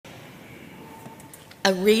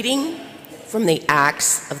A reading from the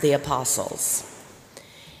Acts of the Apostles.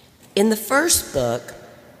 In the first book,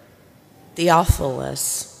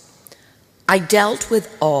 Theophilus, I dealt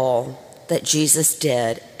with all that Jesus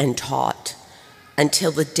did and taught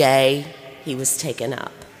until the day he was taken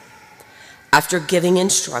up, after giving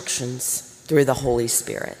instructions through the Holy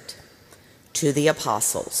Spirit to the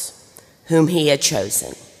apostles whom he had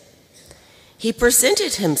chosen. He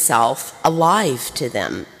presented himself alive to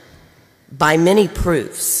them by many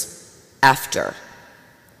proofs after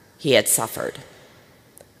he had suffered,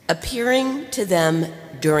 appearing to them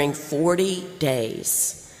during 40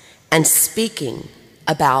 days and speaking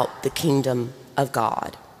about the kingdom of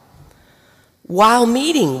God. While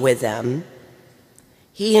meeting with them,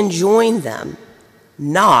 he enjoined them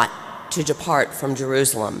not to depart from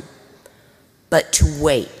Jerusalem, but to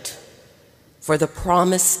wait for the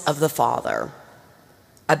promise of the Father,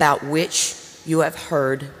 about which you have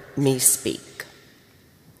heard me speak.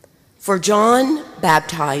 For John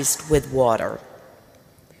baptized with water,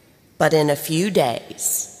 but in a few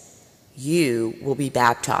days you will be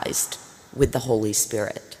baptized with the Holy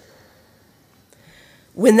Spirit.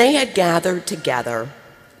 When they had gathered together,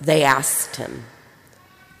 they asked him,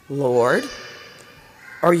 Lord,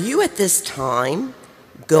 are you at this time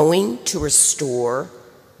going to restore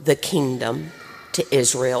the kingdom to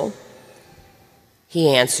Israel?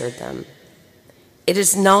 He answered them, it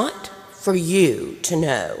is not for you to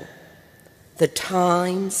know the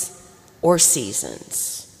times or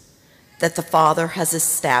seasons that the Father has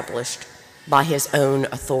established by his own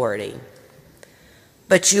authority,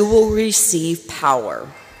 but you will receive power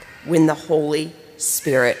when the Holy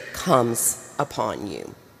Spirit comes upon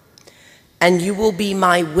you, and you will be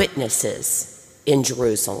my witnesses in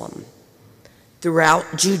Jerusalem,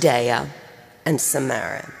 throughout Judea and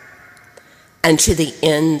Samaria, and to the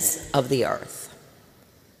ends of the earth.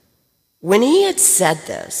 When he had said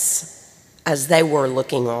this, as they were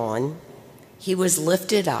looking on, he was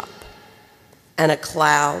lifted up, and a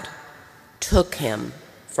cloud took him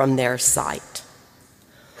from their sight.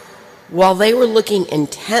 While they were looking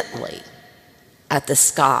intently at the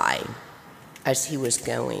sky as he was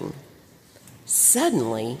going,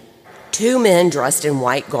 suddenly 2 men dressed in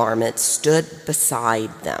white garments stood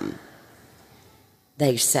beside them.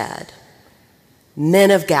 They said,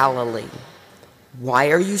 Men of Galilee,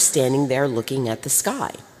 why are you standing there looking at the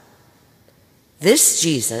sky? This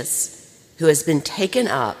Jesus, who has been taken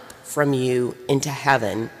up from you into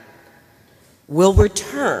heaven, will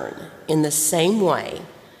return in the same way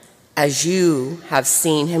as you have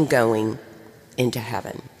seen him going into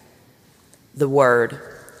heaven. The word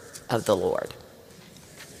of the Lord.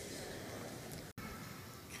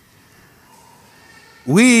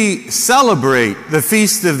 We celebrate the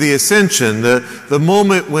Feast of the Ascension, the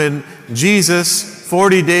moment when Jesus,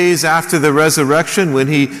 40 days after the resurrection, when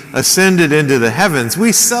he ascended into the heavens.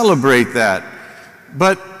 We celebrate that.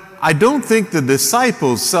 But I don't think the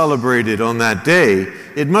disciples celebrated on that day.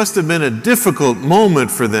 It must have been a difficult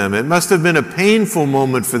moment for them. It must have been a painful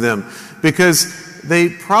moment for them, because they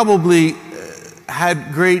probably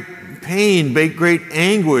had great pain, great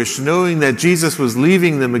anguish, knowing that Jesus was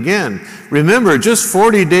leaving them again. Remember, just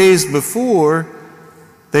 40 days before,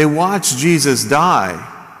 they watched Jesus die.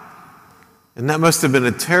 And that must have been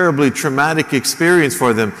a terribly traumatic experience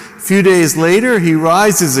for them. A few days later, he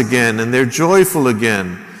rises again, and they're joyful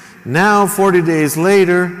again. Now, 40 days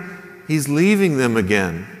later, he's leaving them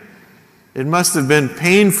again. It must have been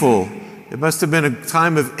painful. It must have been a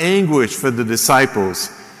time of anguish for the disciples.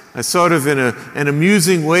 I sort of, in an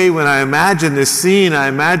amusing way, when I imagine this scene, I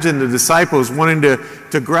imagine the disciples wanting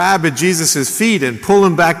to grab at Jesus' feet and pull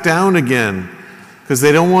him back down again, because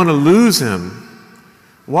they don't want to lose him.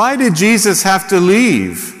 Why did Jesus have to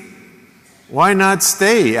leave? Why not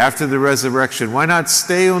stay after the resurrection? Why not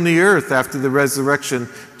stay on the earth after the resurrection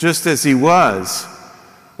just as he was?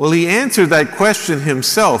 Well, he answered that question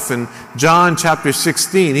himself in John chapter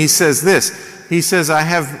 16. He says this. He says, I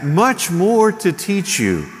have much more to teach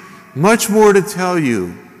you, much more to tell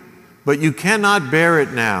you, but you cannot bear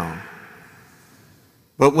it now.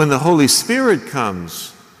 But when the Holy Spirit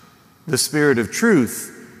comes, the Spirit of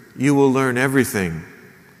truth, you will learn everything.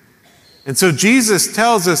 And so Jesus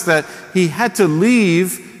tells us that he had to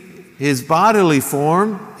leave his bodily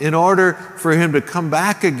form in order for him to come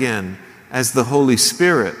back again as the Holy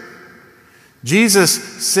Spirit. Jesus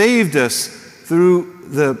saved us through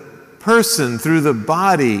the person, through the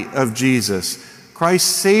body of Jesus.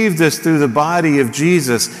 Christ saved us through the body of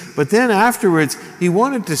Jesus. But then afterwards, he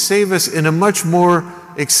wanted to save us in a much more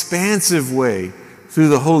expansive way through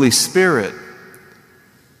the Holy Spirit.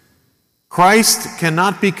 Christ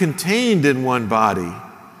cannot be contained in one body.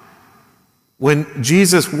 When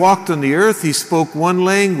Jesus walked on the earth, he spoke one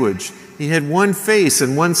language. He had one face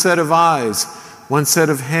and one set of eyes, one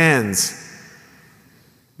set of hands.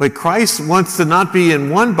 But Christ wants to not be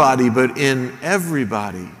in one body, but in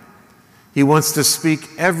everybody. He wants to speak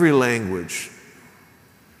every language.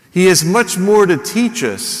 He has much more to teach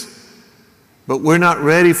us, but we're not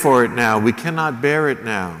ready for it now. We cannot bear it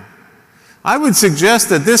now. I would suggest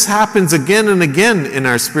that this happens again and again in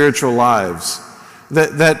our spiritual lives.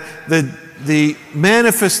 That the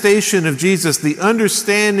manifestation of Jesus, the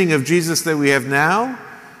understanding of Jesus that we have now,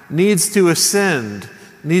 needs to ascend,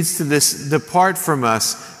 needs to depart from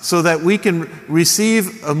us, so that we can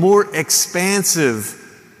receive a more expansive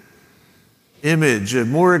image, a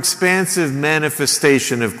more expansive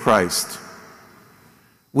manifestation of Christ.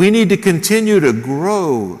 We need to continue to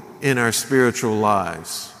grow in our spiritual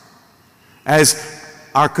lives. As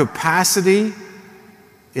our capacity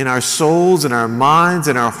in our souls, in our minds,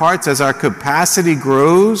 in our hearts, as our capacity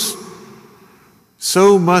grows,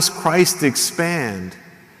 so must Christ expand.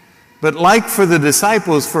 But like for the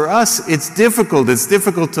disciples, for us, it's difficult. It's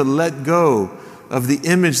difficult to let go of the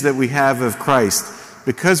image that we have of Christ.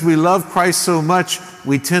 Because we love Christ so much,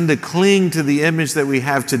 we tend to cling to the image that we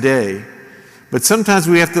have today. But sometimes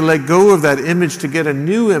we have to let go of that image to get a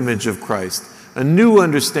new image of Christ, a new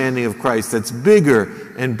understanding of Christ that's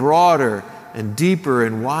bigger and broader and deeper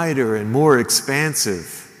and wider and more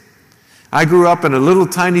expansive. I grew up in a little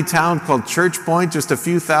tiny town called Church Point, just a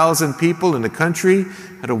few thousand people in the country,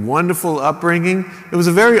 had a wonderful upbringing. It was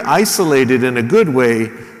a very isolated, in a good way,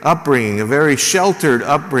 upbringing, a very sheltered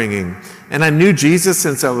upbringing. And I knew Jesus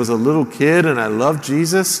since I was a little kid, and I loved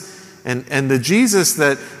Jesus. And the Jesus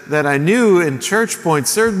that I knew in Church Point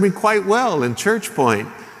served me quite well in Church Point.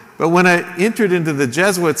 But when I entered into the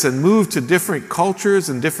Jesuits and moved to different cultures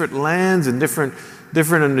and different lands and different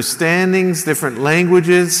understandings, different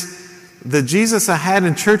languages, the Jesus I had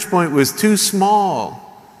in Church Point was too small.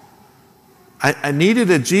 I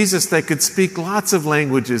needed a Jesus that could speak lots of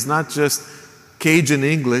languages, not just Cajun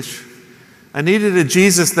English. I needed a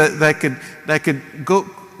Jesus that could go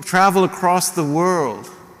travel across the world.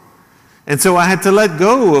 And so I had to let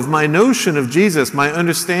go of my notion of Jesus, my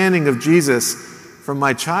understanding of Jesus from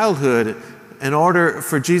my childhood, in order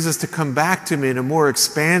for Jesus to come back to me in a more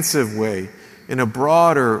expansive way, in a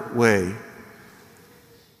broader way,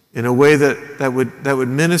 in a way that would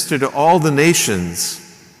minister to all the nations.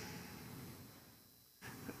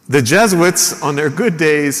 The Jesuits, on their good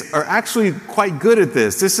days, are actually quite good at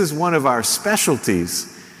this. This is one of our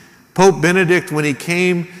specialties. Pope Benedict, when he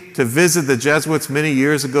came to visit the Jesuits many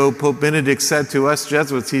years ago, Pope Benedict said to us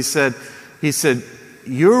Jesuits, he said,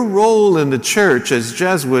 your role in the church as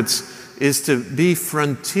Jesuits is to be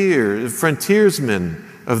frontiersmen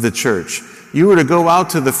of the church. You were to go out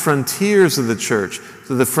to the frontiers of the church,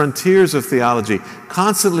 to the frontiers of theology,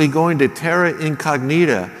 constantly going to terra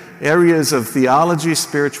incognita, areas of theology,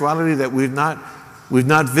 spirituality that we've not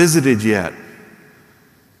visited yet.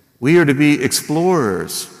 We are to be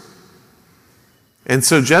explorers. And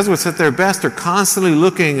so Jesuits at their best are constantly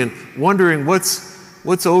looking and wondering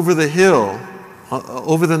what's over the hill,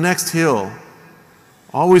 over the next hill,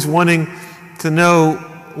 always wanting to know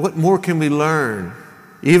what more can we learn,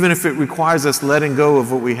 even if it requires us letting go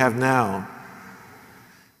of what we have now.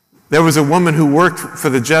 There was a woman who worked for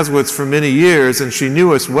the Jesuits for many years, and she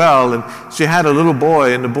knew us well, and she had a little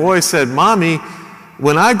boy, and the boy said, "Mommy,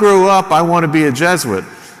 when I grow up, I want to be a Jesuit."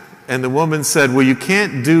 And the woman said, "Well, you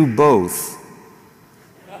can't do both."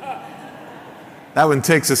 That one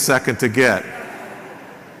takes a second to get.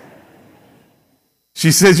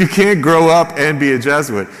 She says you can't grow up and be a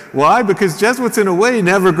Jesuit. Why? Because Jesuits, in a way,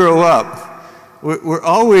 never grow up. We're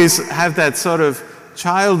always have that sort of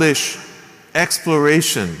childish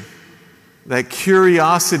exploration, that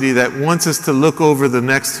curiosity that wants us to look over the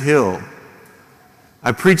next hill.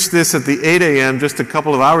 I preached this at the 8 a.m. just a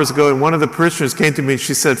couple of hours ago, and one of the parishioners came to me and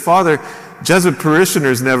she said, "Father, Jesuit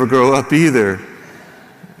parishioners never grow up either."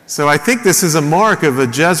 So I think this is a mark of a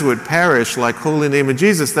Jesuit parish like Holy Name of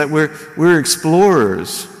Jesus, that we're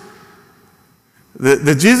explorers.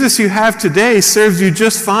 The Jesus you have today serves you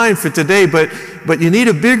just fine for today, but you need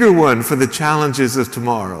a bigger one for the challenges of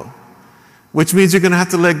tomorrow, which means you're going to have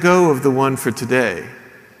to let go of the one for today.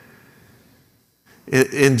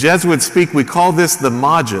 In Jesuit speak, we call this the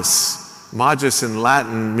magis. Magis in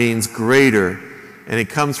Latin means greater, and it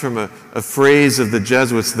comes from a phrase of the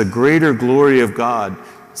Jesuits, the greater glory of God.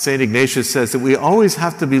 St. Ignatius says that we always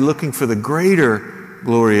have to be looking for the greater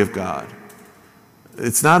glory of God.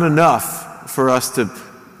 It's not enough for us to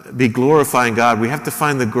be glorifying God. We have to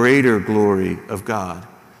find the greater glory of God.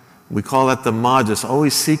 We call that the magis,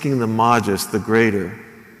 always seeking the magis, the greater.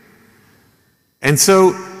 And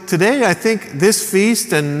so today I think this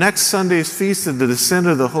feast and next Sunday's feast of the descent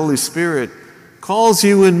of the Holy Spirit calls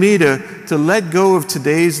you and me to let go of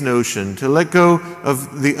today's notion, to let go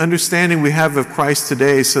of the understanding we have of Christ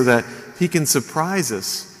today so that he can surprise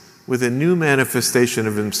us with a new manifestation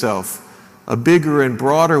of himself, a bigger and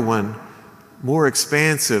broader one, more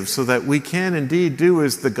expansive, so that we can indeed do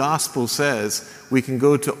as the gospel says. We can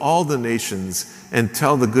go to all the nations and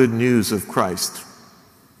tell the good news of Christ.